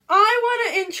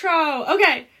intro.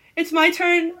 Okay, it's my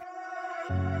turn.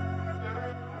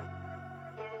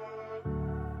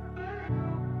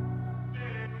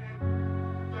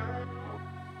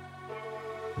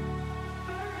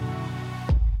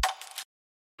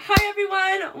 Hi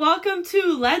everyone, welcome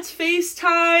to Let's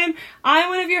FaceTime. I'm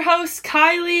one of your hosts,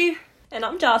 Kylie. And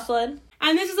I'm Jocelyn.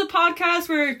 And this is a podcast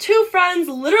where two friends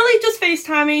literally just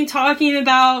FaceTiming, talking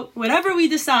about whatever we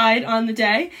decide on the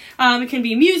day. It can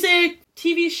be music,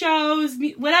 TV shows,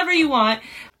 whatever you want.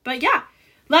 But yeah,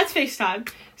 let's FaceTime.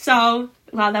 So,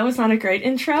 wow, that was not a great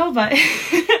intro, but...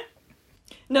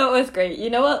 No, it was great.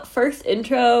 You know what? First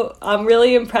intro, I'm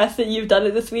really impressed that you've done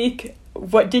it this week.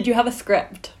 What, did you have a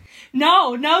script?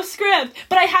 No script,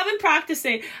 but I have been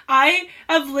practicing. I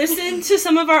have listened to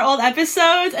some of our old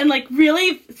episodes and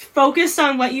really focused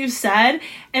on what you said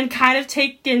and kind of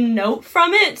taken note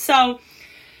from it. So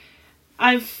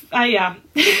yeah.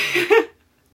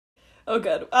 Oh,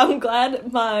 good. I'm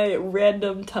glad my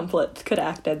random templates could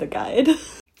act as a guide.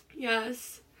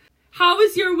 Yes. How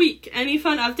was your week? Any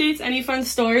fun updates? Any fun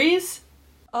stories?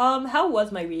 How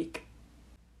was my week?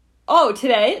 Oh,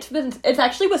 today it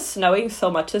actually was snowing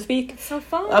so much this week. It's so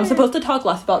fun. I'm supposed to talk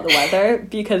less about the weather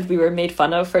because we were made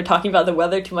fun of for talking about the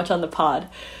weather too much on the pod.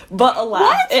 But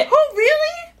alas, what? Oh,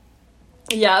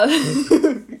 really?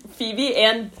 Yeah. Phoebe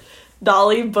and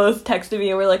Dolly both texted me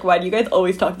and were like, why do you guys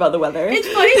always talk about the weather? It's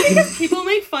funny because people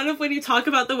make fun of when you talk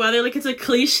about the weather, it's a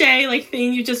cliche,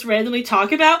 thing you just randomly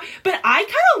talk about, but I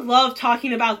kind of love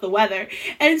talking about the weather,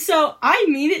 and so I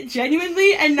mean it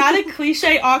genuinely, and not a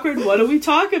cliche, awkward, what do we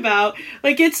talk about?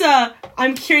 It's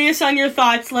I'm curious on your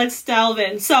thoughts, let's delve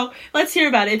in. So, let's hear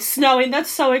about it. It's snowing, that's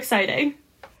so exciting.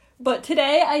 But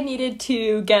today I needed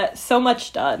to get so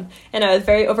much done, and I was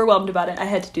very overwhelmed about it. I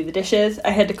had to do the dishes,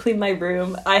 I had to clean my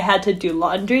room, I had to do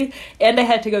laundry, and I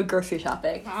had to go grocery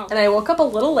shopping. Wow. And I woke up a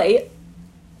little late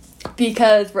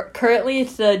because currently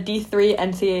it's the D3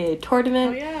 NCAA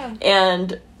tournament. Oh, yeah.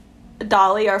 And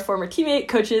Dolly, our former teammate,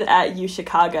 coaches at U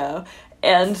Chicago.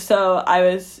 And so I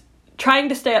was trying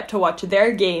to stay up to watch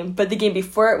their game, but the game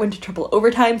before it went to triple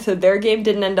overtime, so their game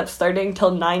didn't end up starting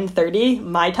till 9:30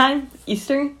 my time,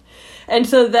 Eastern. And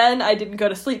so then I didn't go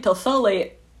to sleep till so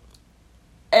late,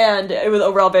 and it was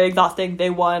overall very exhausting. They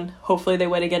won. Hopefully they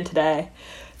win again today.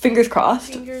 Fingers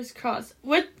crossed. Fingers crossed.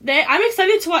 I'm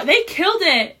excited to watch. They killed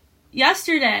it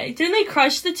yesterday. Didn't they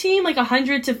crush the team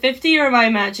 100-50, or am I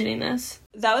imagining this?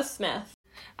 That was Smith.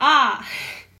 Ah.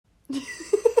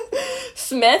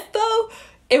 Smith, though,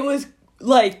 it was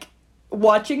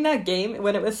watching that game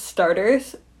when it was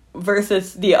starters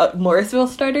versus the Morrisville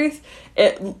starters,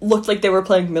 it looked like they were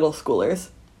playing middle schoolers.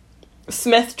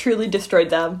 Smith truly destroyed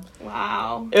them.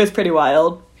 Wow. It was pretty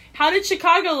wild. How did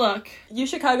Chicago look? U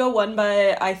Chicago won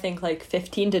by, I think,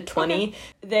 15-20. Okay.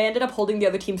 They ended up holding the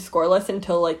other team scoreless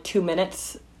until 2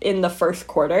 minutes in the first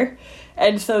quarter.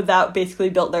 And so that basically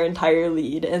built their entire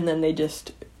lead, and then they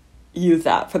just used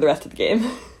that for the rest of the game.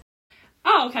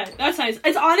 Oh, okay. That's nice.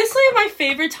 It's honestly my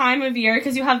favorite time of year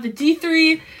because you have the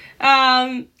D3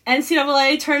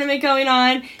 NCAA tournament going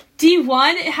on.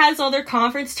 D1 has all their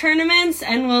conference tournaments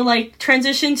and will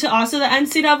transition to also the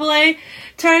NCAA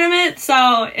tournament.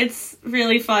 So it's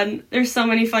really fun. There's so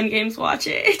many fun games to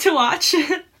watch.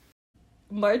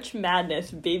 March Madness,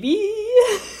 baby.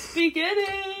 It's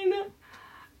beginning.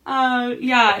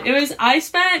 Yeah,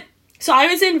 I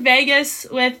was in Vegas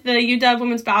with the UW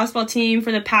women's basketball team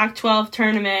for the Pac-12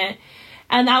 tournament,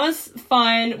 and that was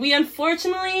fun. We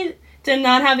unfortunately did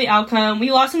not have the outcome.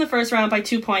 We lost in the first round by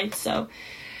 2 points, so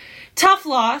tough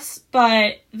loss,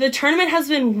 but the tournament has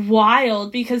been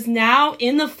wild because now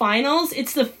in the finals,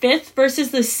 it's the 5th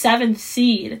versus the 7th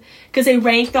seed because they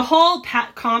rank, the whole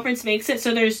conference makes it,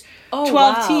 so there's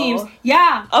 12 teams.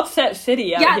 Yeah. Upset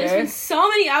city out here. Yeah, there's been so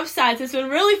many upsets. It's been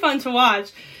really fun to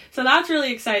watch. So that's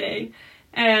really exciting.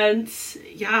 And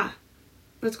yeah,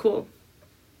 that's cool.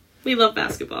 We love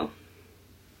basketball.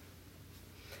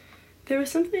 There was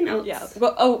something else. Yeah.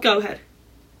 Well, go ahead.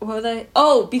 What was I?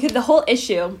 Oh, because the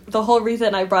whole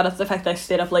reason I brought up the fact that I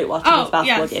stayed up late watching this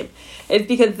basketball game is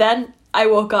because then I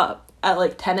woke up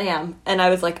at 10 a.m. and I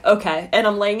was like, okay. And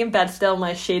I'm laying in bed still.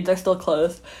 My shades are still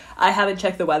closed. I haven't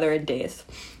checked the weather in days.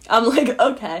 I'm like,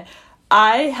 okay.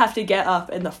 I have to get up,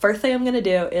 and the first thing I'm going to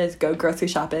do is go grocery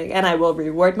shopping, and I will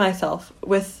reward myself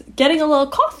with getting a little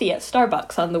coffee at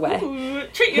Starbucks on the way. Ooh,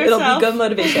 treat yourself. It'll be good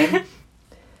motivation.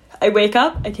 I wake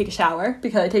up, I take a shower,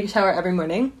 because I take a shower every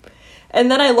morning, And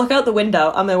then I look out the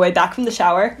window on my way back from the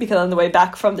shower, because on the way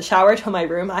back from the shower to my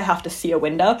room, I have to see a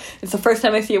window. It's the first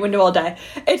time I see a window all day.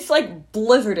 It's like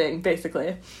blizzarding,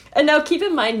 basically. And now keep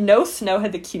in mind, no snow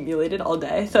has accumulated all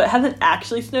day, so it hasn't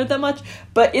actually snowed that much.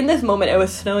 But in this moment, it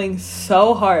was snowing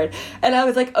so hard. And I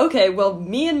was like, okay, well,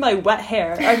 me and my wet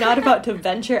hair are not about to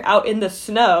venture out in the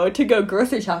snow to go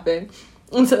grocery shopping.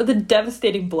 And so it was a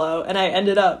devastating blow, and I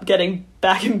ended up getting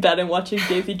back in bed and watching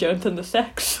Daisy Jones and the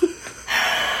Six.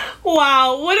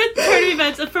 Wow, what a turn of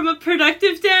events from a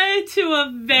productive day to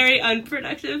a very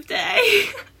unproductive day.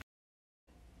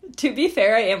 To be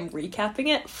fair, I am recapping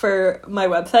it for my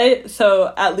website,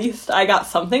 so at least I got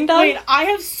something done. Wait, I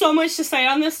have so much to say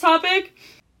on this topic.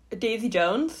 Daisy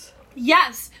Jones?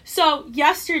 Yes. So,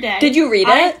 yesterday... Did you read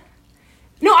it?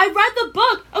 No, I read the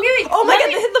book. Okay, wait. Oh my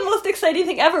god, this is the most exciting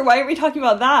thing ever. Why aren't we talking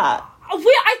about that? Wait,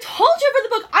 I told you I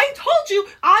read the book. I told you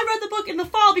I read the book in the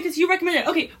fall because you recommended it.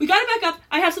 Okay, we gotta back up.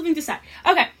 I have something to say.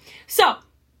 Okay, so,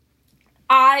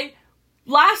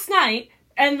 last night,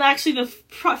 and actually the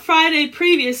Friday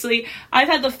previously, I've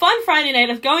had the fun Friday night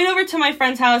of going over to my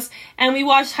friend's house, and we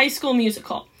watched High School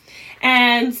Musical.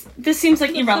 And this seems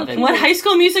like irrelevant. When High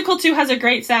School Musical 2 has a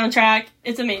great soundtrack,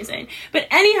 it's amazing. But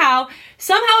anyhow,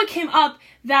 somehow it came up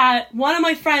that one of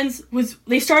my friends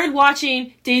they started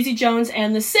watching Daisy Jones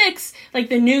and the Six, like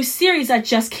the new series that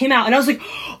just came out. And I was like,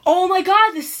 oh my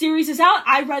god, this series is out.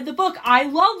 I read the book. I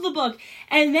love the book.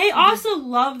 And they also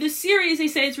love the series. They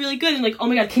say it's really good. And like, oh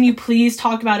my god, can you please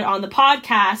talk about it on the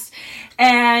podcast?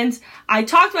 And I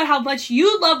talked about how much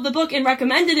you love the book and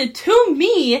recommended it to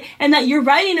me, and that you're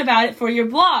writing about it for your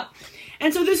blog.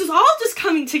 And so this is all just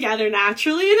coming together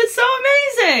naturally, and it's so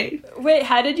amazing. Wait,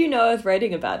 how did you know I was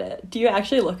writing about it? Do you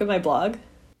actually look at my blog?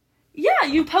 Yeah,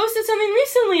 you posted something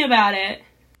recently about it.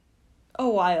 Oh,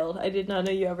 wild. I did not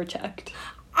know you ever checked.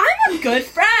 I'm a good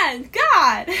friend.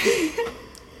 God.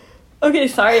 Okay,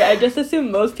 sorry, I just assume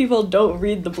most people don't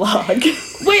read the blog.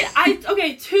 Wait,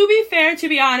 okay, to be fair, to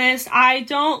be honest, I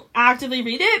don't actively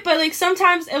read it, but, like,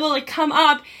 sometimes it will, like, come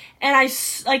up, and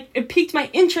it piqued my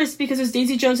interest because it was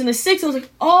Daisy Jones and the Six. I was like,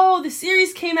 oh, the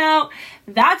series came out.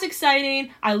 That's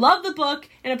exciting. I love the book.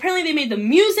 And apparently they made the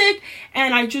music.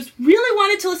 And I just really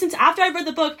wanted to listen to, after I read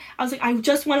the book, I was like, I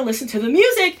just want to listen to the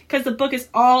music because the book is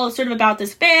all sort of about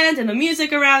this band and the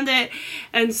music around it.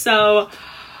 And so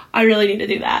I really need to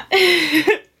do that.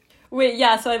 Wait,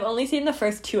 yeah, so I've only seen the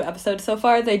first 2 episodes so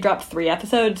far. They dropped 3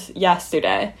 episodes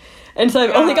yesterday. And so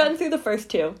I've only gotten through the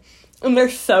first 2. And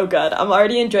they're so good. I'm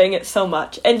already enjoying it so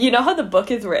much. And you know how the book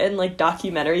is written, like,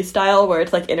 documentary style, where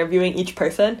it's, like, interviewing each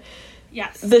person?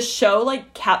 Yes. The show,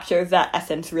 like, captures that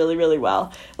essence really, really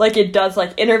well. Like, it does,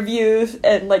 like, interviews,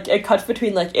 and, like, it cuts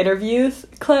between, like, interviews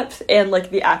clips and, like,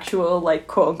 the actual, like,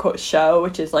 quote-unquote show,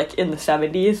 which is, like, in the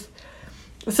 70s.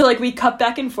 So, like, we cut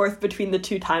back and forth between the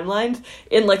 2 timelines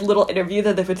in, like, little interviews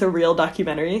as if it's a real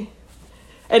documentary.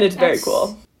 And it's very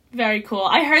cool. Very cool.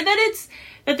 I heard that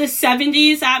the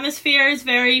 70s atmosphere is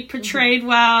very portrayed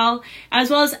well, as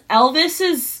well as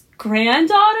Elvis's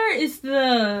granddaughter is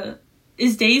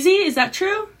Daisy. Is that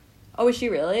true? Oh, is she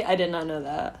really? I did not know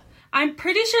that. I'm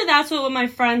pretty sure that's what my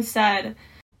friend said.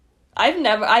 I've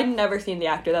never seen the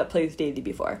actor that plays Daisy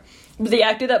before. The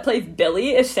actor that plays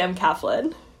Billy is Sam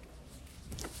Claflin.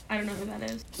 I don't know who that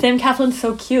is. Sam Claflin's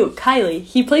so cute. Kylie.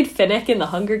 He played Finnick in The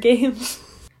Hunger Games.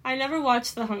 I never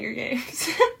watched The Hunger Games.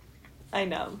 I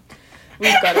know.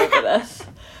 We've got over this.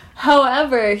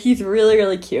 However, he's really,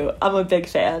 really cute. I'm a big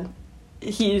fan.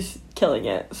 He's killing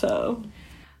it, so.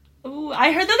 Ooh,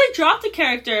 I heard that they dropped a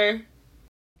character.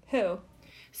 Who?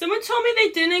 Someone told me they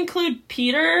didn't include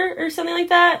Peter or something like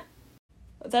that.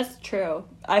 That's true.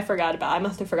 I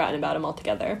must have forgotten about him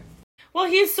altogether. Well,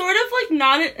 he's sort of, like,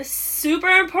 not a super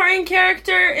important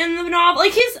character in the novel.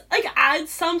 Like, he's, like,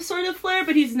 adds some sort of flair,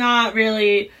 but he's not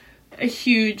really a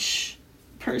huge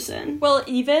person. Well,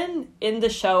 even in the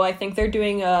show, I think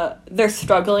they're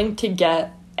struggling to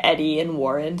get Eddie and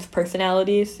Warren's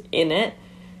personalities in it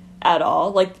at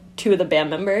all, like 2 of the band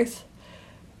members.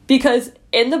 Because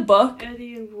in the book...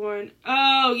 Eddie and Warren.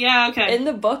 Oh, yeah, okay. In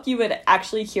the book, you would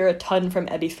actually hear a ton from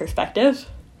Eddie's perspective.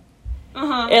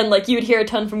 Uh-huh. And, like, you would hear a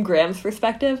ton from Graham's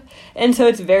perspective. And so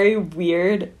it's very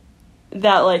weird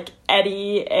that, like,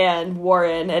 Eddie and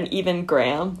Warren and even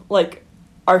Graham, like,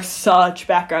 are such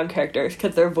background characters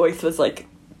because their voice was, like,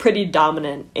 pretty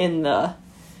dominant in the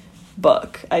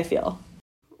book, I feel.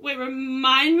 Wait,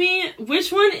 remind me,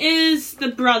 which one is the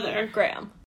brother?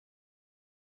 Graham.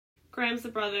 Graham's the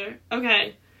brother.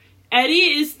 Okay.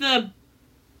 Eddie is the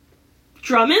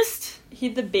drummist?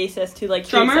 He's the bassist who, like,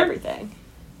 drummer? hears everything.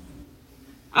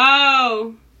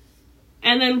 Oh.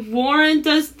 And then Warren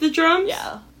does the drums?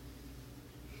 Yeah.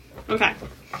 Okay.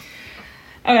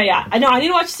 Okay, yeah. I know I need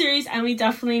to watch the series, and we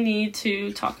definitely need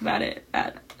to talk about it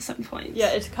at some point. Yeah,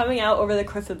 it's coming out over the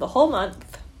course of the whole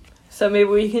month. So maybe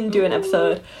we can do an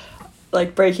episode,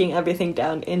 like, breaking everything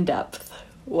down in depth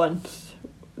once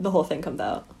the whole thing comes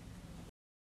out.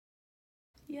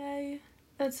 Yay.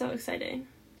 That's so exciting.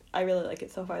 I really like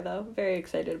it so far, though. Very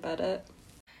excited about it.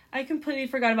 I completely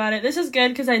forgot about it. This is good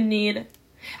because I need...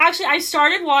 Actually, I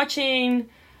started watching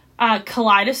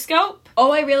Kaleidoscope.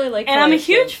 Oh, I really like Kaleidoscope. And I'm a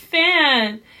huge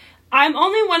fan. I'm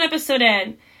only one episode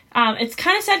in. It's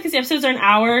kind of sad because the episodes are an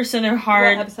hour, so they're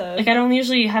hard. What episode? Like, I don't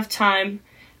usually have time.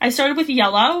 I started with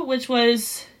Yellow, which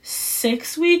was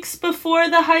 6 weeks before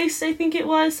the heist, I think it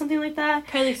was. Something like that.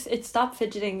 Kylie, stop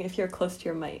fidgeting if you're close to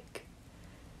your mic.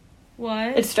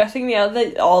 What? It's stressing me out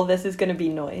that all this is going to be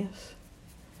noise.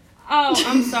 Oh,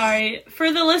 I'm sorry.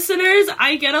 For the listeners,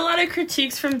 I get a lot of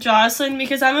critiques from Jocelyn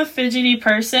because I'm a fidgety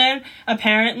person,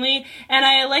 apparently, and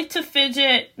I like to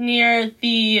fidget near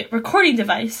the recording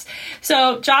device.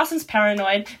 So Jocelyn's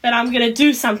paranoid that I'm going to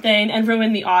do something and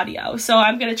ruin the audio. So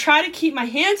I'm going to try to keep my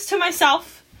hands to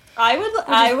myself. I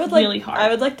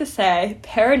would like to say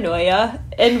paranoia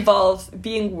involves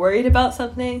being worried about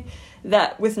something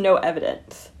that with no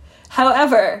evidence.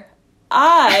 However,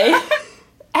 I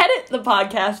edit the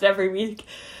podcast every week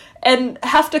and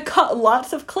have to cut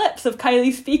lots of clips of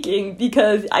Kylie speaking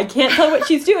because I can't tell what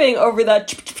she's doing over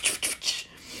that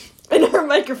in her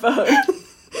microphone.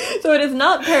 So it is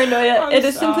not paranoia. It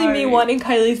is simply me wanting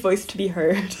Kylie's voice to be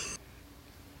heard.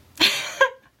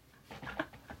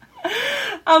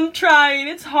 I'm trying.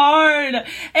 It's hard.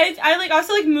 I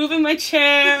also moving my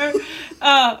chair.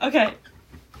 Okay.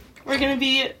 We're gonna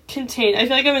be contained. I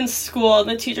feel like I'm in school and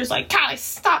the teacher's like, Callie,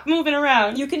 stop moving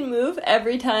around. You can move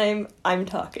every time I'm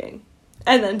talking.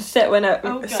 And then sit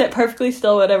perfectly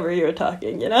still whenever you're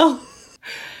talking, you know?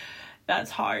 That's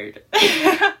hard.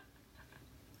 Oh,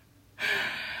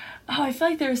 I feel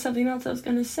like there was something else I was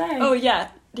gonna say. Oh, yeah.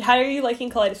 How are you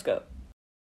liking Kaleidoscope?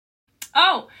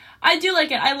 Oh, I do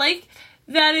like it. I like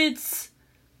that it's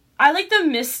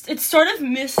sort of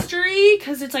mystery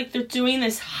because it's like they're doing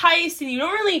this heist and you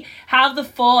don't really have the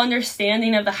full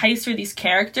understanding of the heist for these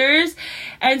characters.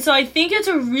 And so I think it's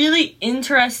a really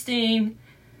interesting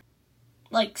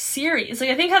series.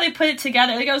 I think how they put it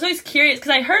together. I was always curious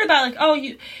because I heard about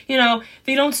you know,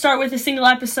 they don't start with a single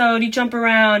episode, you jump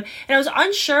around. And I was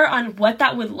unsure on what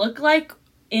that would look like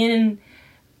in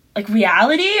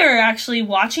reality or actually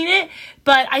watching it,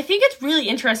 but I think it's really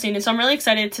interesting, and so I'm really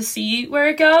excited to see where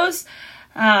it goes.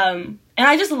 And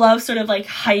I just love sort of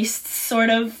heist sort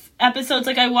of episodes.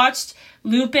 I watched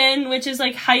Lupin, which is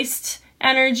heist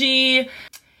energy.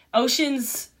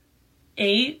 Ocean's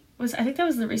 8 I think that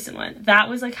was the recent one. That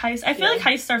was heist. I feel like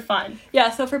heists are fun.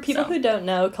 Yeah, so for people who don't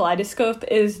know, Kaleidoscope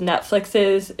is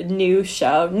Netflix's new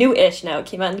show. New-ish now. It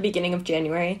came out in the beginning of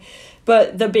January.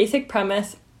 But the basic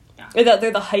premise is that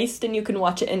they're the heist and you can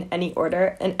watch it in any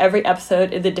order, and every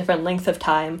episode is a different length of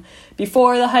time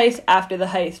before the heist, after the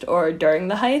heist, or during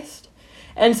the heist.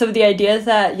 And so the idea is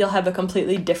that you'll have a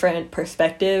completely different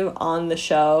perspective on the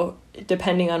show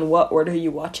depending on what order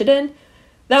you watch it in.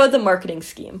 That was a marketing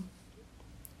scheme.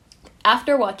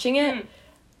 After watching it,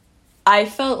 I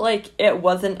felt like it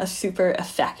wasn't a super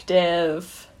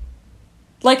effective...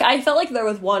 I felt like there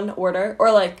was one order, or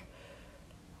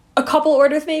a couple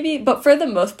orders maybe, but for the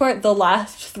most part, the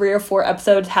last 3 or 4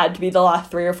 episodes had to be the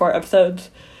last 3 or 4 episodes,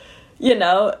 you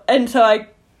know? And so I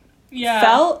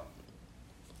felt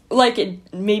like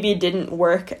it maybe didn't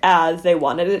work as they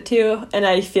wanted it to, and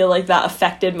I feel like that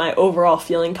affected my overall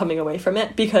feeling coming away from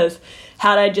it, because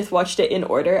had I just watched it in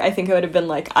order, I think I would have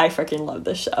been I freaking love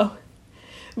this show.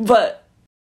 But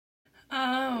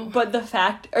the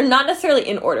fact, or not necessarily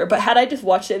in order, but had I just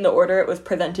watched it in the order it was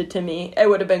presented to me, it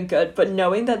would have been good. But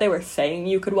knowing that they were saying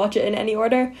you could watch it in any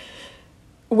order,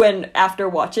 when after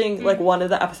watching one of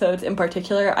the episodes in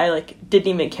particular, I didn't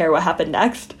even care what happened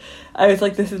next. I was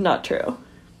like, this is not true.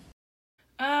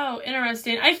 Oh,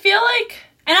 interesting. I feel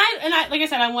and I like I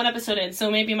said, I'm one episode in,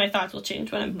 so maybe my thoughts will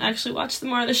change when I actually watch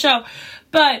more of the show.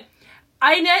 But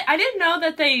I didn't know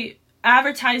that they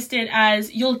advertised it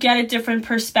as you'll get a different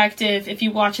perspective if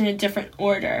you watch in a different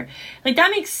order. That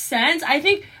makes sense. I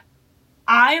think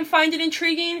I find it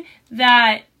intriguing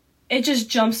that it just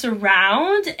jumps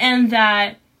around, and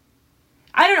that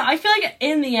I don't know, I feel like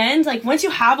in the end, once you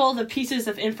have all the pieces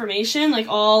of information,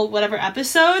 all whatever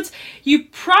episodes, you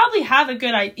probably have a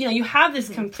good idea, you have this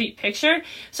complete picture.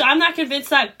 So I'm not convinced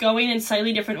that going in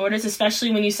slightly different orders,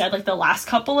 especially when you said the last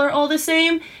couple are all the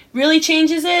same, really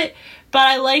changes it. But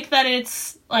I like that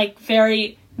it's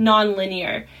very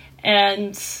non-linear,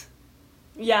 and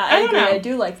yeah, I agree. I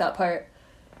do like that part.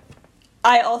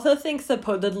 I also think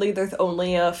supposedly there's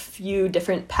only a few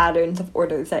different patterns of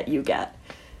orders that you get.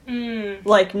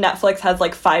 Like, Netflix has,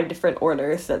 like, 5 different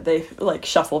orders that they, like,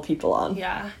 shuffle people on.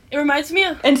 Yeah. It reminds me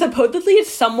of... And supposedly it's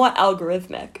somewhat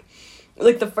algorithmic.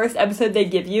 Like, the first episode they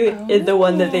give you is the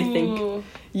one that they think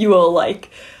you will like.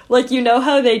 Like, you know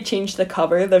how they change the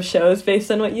cover of shows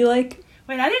based on what you like?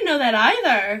 Wait, I didn't know that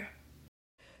either.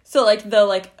 So, like, the,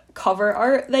 like, cover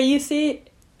art that you see,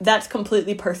 that's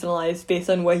completely personalized based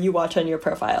on what you watch on your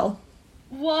profile.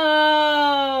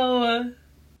 Whoa!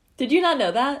 Did you not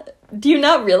know that? Do you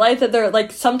not realize that they're,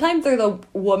 like, sometimes there's a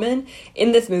woman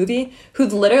in this movie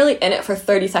who's literally in it for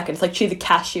 30 seconds. Like, she's a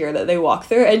cashier that they walk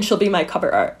through, and she'll be my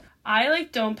cover art. I,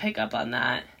 like, don't pick up on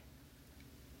that.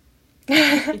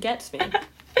 It gets me.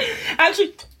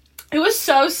 Actually, it was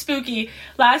so spooky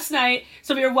last night.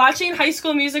 So we were watching High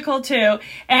School Musical 2,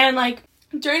 and, like,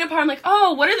 during a part, I'm like,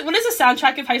 oh, what is the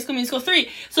soundtrack of High School Musical 3?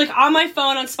 So, like, on my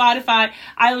phone on Spotify,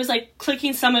 I was, like,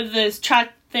 clicking some of the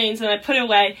track things, and I put it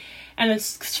away, and then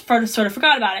sort of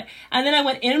forgot about it. And then I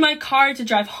went in my car to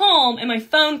drive home, and my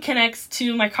phone connects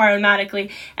to my car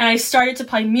automatically, and I started to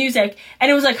play music, and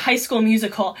it was, like, High School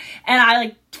Musical. And I,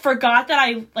 like, forgot that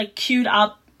I, like, queued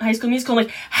up High School Musical. I'm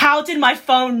like, how did my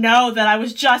phone know that I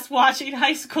was just watching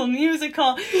High School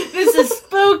Musical? This is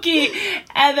spooky.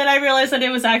 And then I realized that it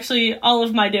was actually all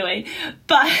of my doing.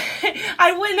 But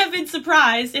I wouldn't have been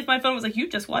surprised if my phone was like, you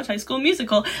just watched High School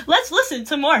Musical. Let's listen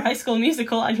to more High School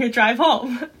Musical on your drive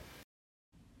home.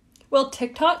 Well,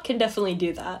 TikTok can definitely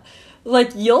do that.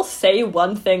 Like, you'll say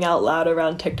one thing out loud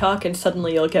around TikTok and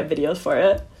suddenly you'll get videos for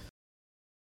it.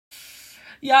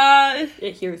 Yeah.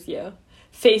 It hears you.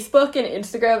 Facebook and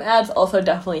Instagram ads also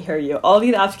definitely hear you. All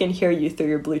these apps can hear you through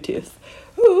your Bluetooth.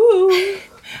 Ooh.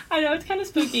 I know, it's kind of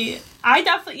spooky.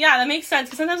 Yeah, that makes sense.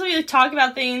 Because sometimes we talk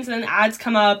about things and then ads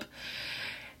come up.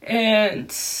 And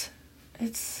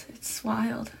it's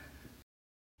wild.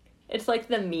 It's like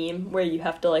the meme where you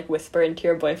have to, like, whisper into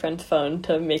your boyfriend's phone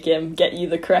to make him get you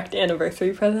the correct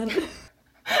anniversary present.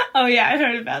 Oh, yeah, I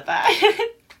heard about that.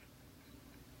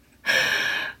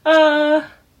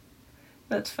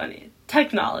 That's funny.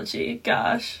 Technology,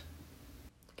 gosh.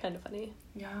 Kind of funny.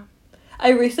 Yeah.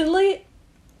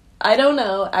 I don't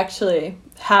know, actually,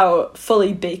 how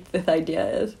fully baked this idea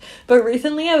is, but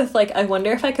recently I was like, I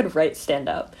wonder if I could write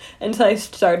stand-up. And so I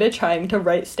started trying to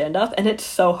write stand-up, and it's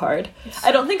so hard.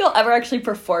 I don't think I'll ever actually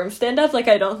perform stand-up. Like,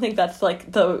 I don't think that's,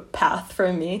 like, the path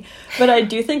for me. But I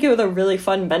do think it was a really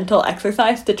fun mental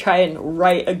exercise to try and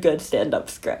write a good stand-up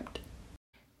script.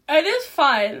 It is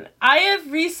fun. I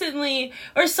have recently,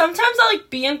 or sometimes I'll, like,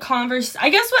 be in I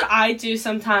guess what I do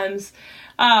sometimes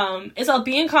is I'll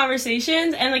be in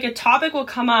conversations and, like, a topic will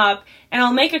come up and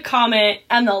I'll make a comment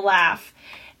and they'll laugh.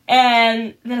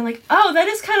 And then I'm like, oh, that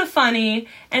is kind of funny.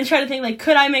 And try to think, like,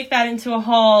 could I make that into a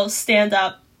whole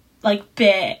stand-up, like,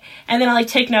 bit? And then I'll, like,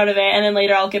 take note of it, and then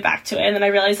later I'll get back to it. And then I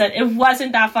realize that it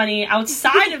wasn't that funny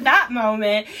outside of that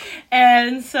moment.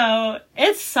 And so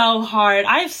it's so hard.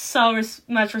 I have so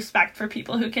much respect for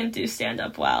people who can do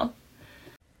stand-up well.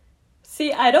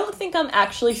 See, I don't think I'm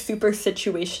actually super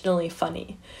situationally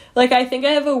funny. Like, I think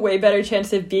I have a way better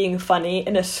chance of being funny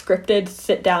in a scripted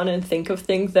sit down and think of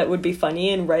things that would be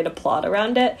funny and write a plot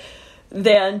around it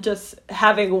than just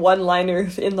having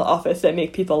one-liners in the office that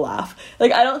make people laugh.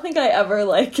 Like, I don't think I ever,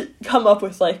 like, come up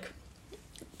with, like,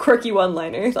 quirky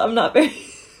one-liners. I'm not very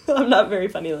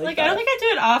funny like that. I don't think I do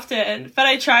it often, but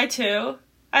I try to.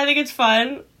 I think it's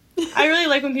fun. I really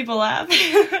like when people laugh.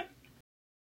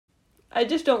 I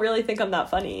just don't really think I'm that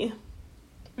funny.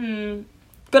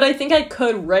 But I think I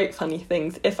could write funny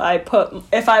things if I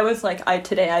was like,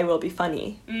 today I will be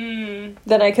funny.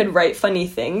 Then I could write funny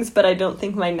things, but I don't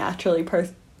think my natural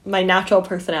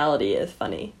personality is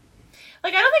funny.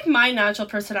 Like, I don't think my natural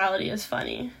personality is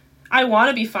funny. I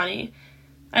want to be funny.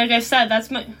 Like I said, that's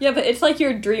my... Yeah, but it's like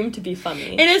your dream to be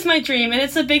funny. It is my dream, and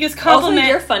it's the biggest compliment... Also,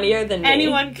 you're funnier than me.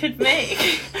 ...anyone could make.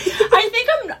 I think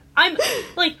I'm,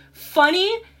 like,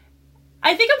 funny...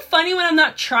 I think I'm funny when I'm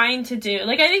not trying to do.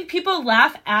 Like, I think people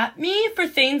laugh at me for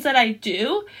things that I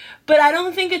do, but I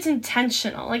don't think it's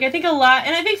intentional. Like, I think a lot,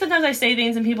 and I think sometimes I say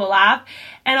things and people laugh,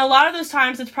 and a lot of those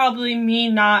times it's probably me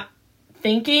not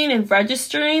thinking and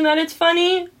registering that it's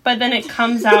funny, but then it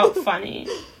comes out funny.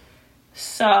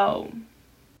 So.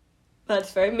 That's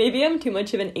fair. Maybe I'm too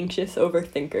much of an anxious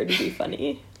overthinker to be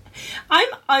funny. I'm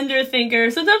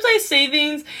underthinker. Sometimes I say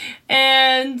things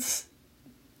and...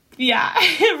 yeah,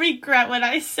 I regret what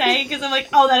I say because I'm like,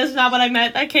 oh, that is not what I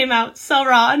meant. That came out so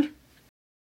wrong.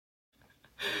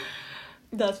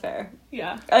 That's fair.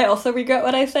 Yeah. I also regret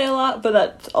what I say a lot, but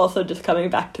that's also just coming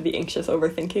back to the anxious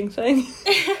overthinking thing.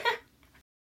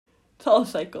 It's all a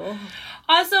cycle.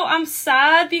 Also, I'm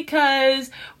sad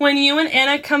because when you and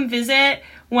Anna come visit,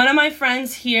 one of my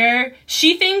friends here,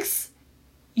 she thinks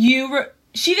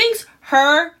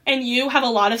her and you have a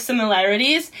lot of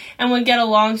similarities and would get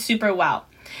along super well.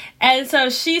 And so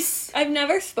I've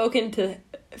never spoken to,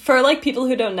 for, like, people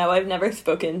who don't know, I've never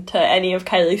spoken to any of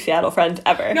Kylie's Seattle friends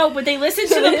ever. No, but they listen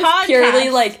to the podcast. Purely,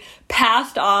 like,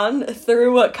 passed on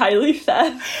through what Kylie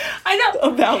said. I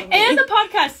know. About me. And the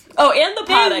podcast. Oh, and the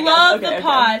pod, They love the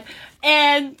pod.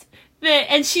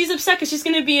 And she's upset because she's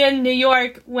going to be in New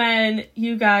York when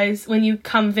you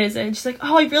come visit. And she's like,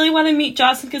 oh, I really want to meet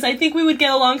Jocelyn because I think we would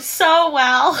get along so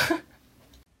well.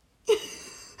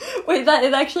 Wait, that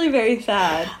is actually very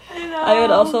sad. I know. I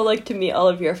would also like to meet all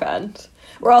of your friends.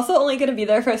 We're also only going to be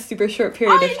there for a super short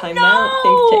period of time now,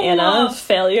 thanks to Anna's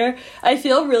failure. I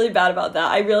feel really bad about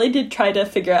that. I really did try to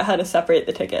figure out how to separate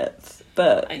the tickets,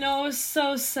 but... I know, it was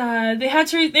so sad.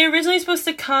 They originally supposed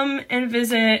to come and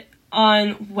visit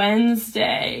on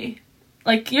Wednesday.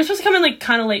 Like, you're supposed to come in, like,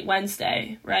 kind of late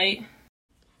Wednesday, right?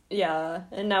 Yeah,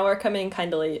 and now we're coming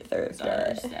kind of late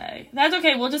Thursday. That's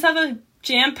okay. We'll just have a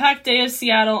jam-packed day of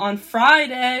Seattle on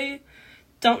Friday.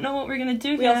 Don't know what we're gonna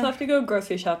do. We also have to go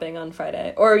grocery shopping on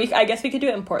Friday, or I guess we could do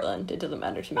it in Portland. It doesn't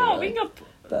matter to me. Oh, really. we can go.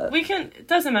 But we can. It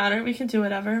doesn't matter. We can do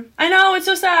whatever. I know, it's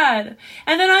so sad.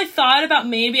 And then I thought about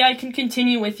maybe I can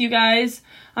continue with you guys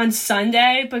on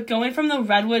Sunday, but going from the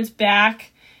Redwoods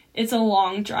back, it's a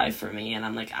long drive for me, and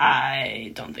I'm like,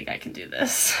 I don't think I can do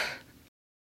this.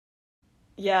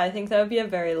 Yeah, I think that would be a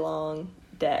very long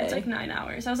day. It's like 9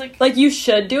 hours. I was like, you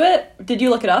should do it. Did you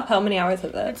look it up? How many hours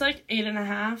is it? It's like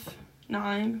 8.5,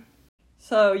 9.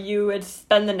 So you would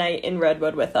spend the night in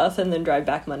Redwood with us and then drive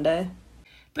back Monday?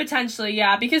 Potentially,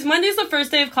 yeah, because Monday's the first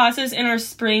day of classes in our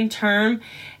spring term.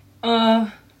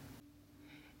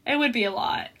 It would be a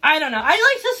lot. I don't know.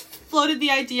 I just floated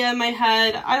the idea in my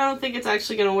head. I don't think it's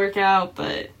actually gonna work out,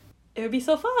 but it would be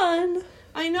so fun.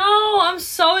 I know. I'm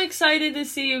so excited to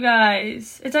see you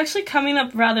guys. It's actually coming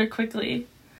up rather quickly.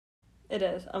 It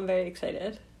is. I'm very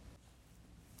excited.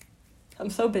 I'm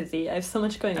so busy. I have so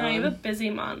much going on. I have a busy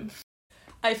month.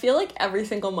 I feel like every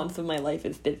single month of my life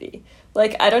is busy.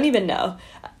 Like, I don't even know.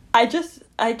 I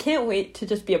can't wait to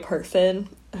just be a person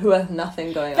who has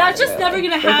nothing going on. That's just never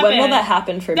going to happen. When will that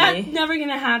happen for me? That's never going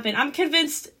to happen. I'm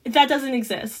convinced that doesn't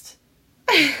exist.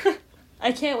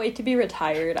 I can't wait to be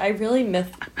retired. I really miss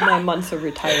my months of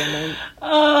retirement.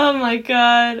 Oh my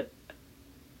god.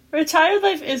 Retired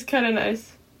life is kind of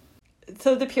nice.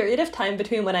 So the period of time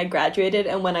between when I graduated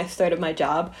and when I started my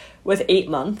job was 8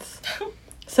 months.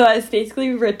 So I was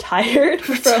basically retired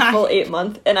for a full 8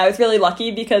 months. And I was really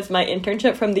lucky because my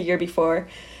internship from the year before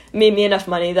made me enough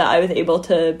money that I was able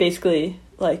to basically,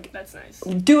 like, that's nice,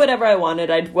 do whatever I wanted.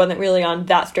 I wasn't really on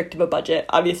that strict of a budget.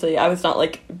 Obviously, I was not,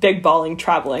 like, big balling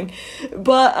traveling.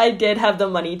 But I did have the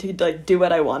money to, like, do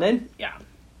what I wanted. Yeah.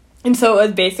 And so it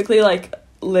was basically, like,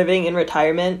 living in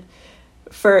retirement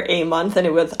for a month, and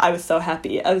I was so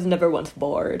happy. I was never once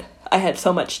bored. I had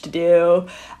so much to do.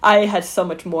 I had so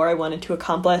much more I wanted to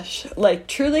accomplish. Like,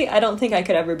 truly, I don't think I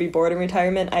could ever be bored in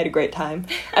retirement. I had a great time.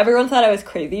 Everyone thought I was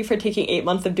crazy for taking 8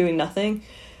 months of doing nothing.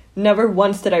 Never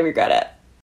once did I regret it.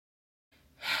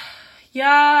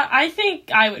 Yeah, I think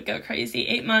I would go crazy.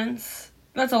 8 months.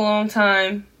 That's a long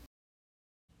time.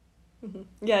 Mm-hmm.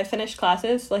 Yeah, I finished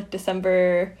classes, like,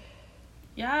 December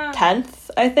 10th,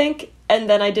 I think. And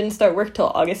then I didn't start work till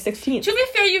August 16th. To be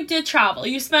fair, you did travel.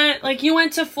 You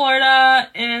went to Florida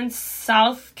and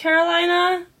South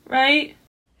Carolina, right?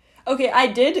 Okay, I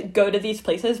did go to these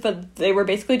places, but they were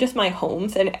basically just my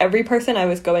homes, and every person I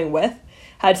was going with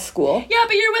had school. Yeah,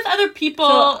 but you're with other people.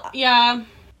 So, yeah.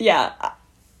 Yeah.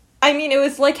 I mean, it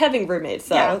was like having roommates,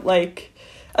 so, yeah. Like,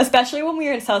 especially when we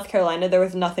were in South Carolina, there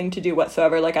was nothing to do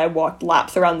whatsoever. Like, I walked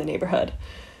laps around the neighborhood.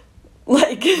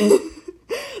 Like...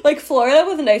 Like, Florida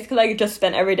was nice because I could just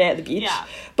spend every day at the beach. Yeah.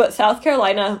 But South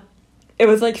Carolina, it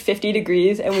was, like, 50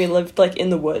 degrees, and we lived, like,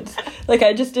 in the woods. Like,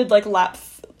 I just did, like,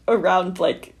 laps around,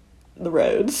 like, the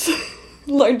roads.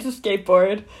 Learned to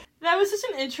skateboard. That was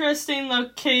such an interesting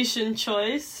location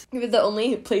choice. It was the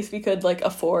only place we could, like,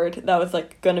 afford that was,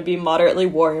 like, going to be moderately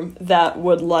warm that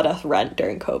would let us rent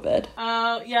during COVID.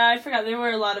 Oh, yeah, I forgot. There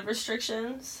were a lot of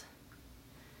restrictions.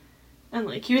 And,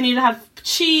 like, you need to have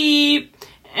cheap...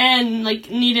 And, like,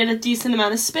 needed a decent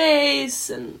amount of space,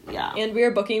 and, yeah. And we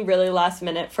were booking really last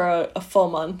minute for a full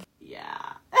month.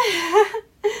 Yeah.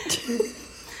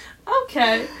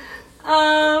 Okay.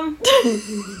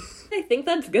 I think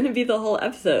that's gonna be the whole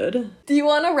episode. Do you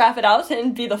want to wrap it out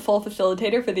and be the full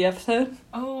facilitator for the episode?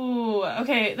 Oh,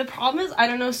 okay. The problem is I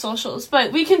don't know socials,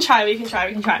 but we can try.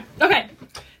 Okay.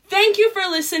 thank you for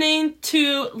listening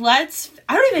to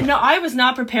I don't even know. I was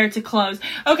not prepared to close.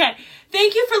 Okay.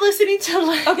 Thank you for listening to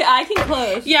Okay, I can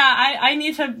close. Yeah, I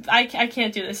need to... I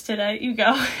can't do this today. You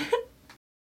go.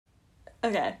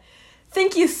 Okay.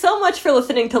 Thank you so much for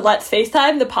listening to Let's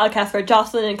FaceTime, the podcast where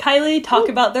Jocelyn and Kylie talk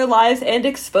about their lives and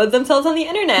expose themselves on the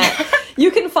internet.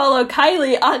 You can follow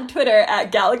Kylie on Twitter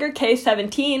at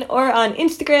GallagherK17 or on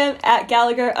Instagram at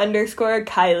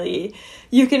Gallagher_Kylie.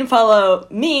 You can follow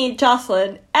me,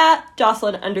 Jocelyn, at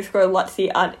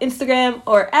Jocelyn_Lutzy on Instagram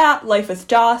or at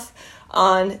LifeWithJoss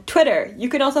on Twitter. You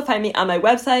can also find me on my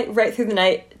website,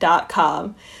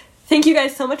 rightthroughthenight.com. Thank you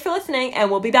guys so much for listening,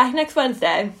 and we'll be back next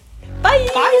Wednesday. Bye!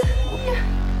 Bye!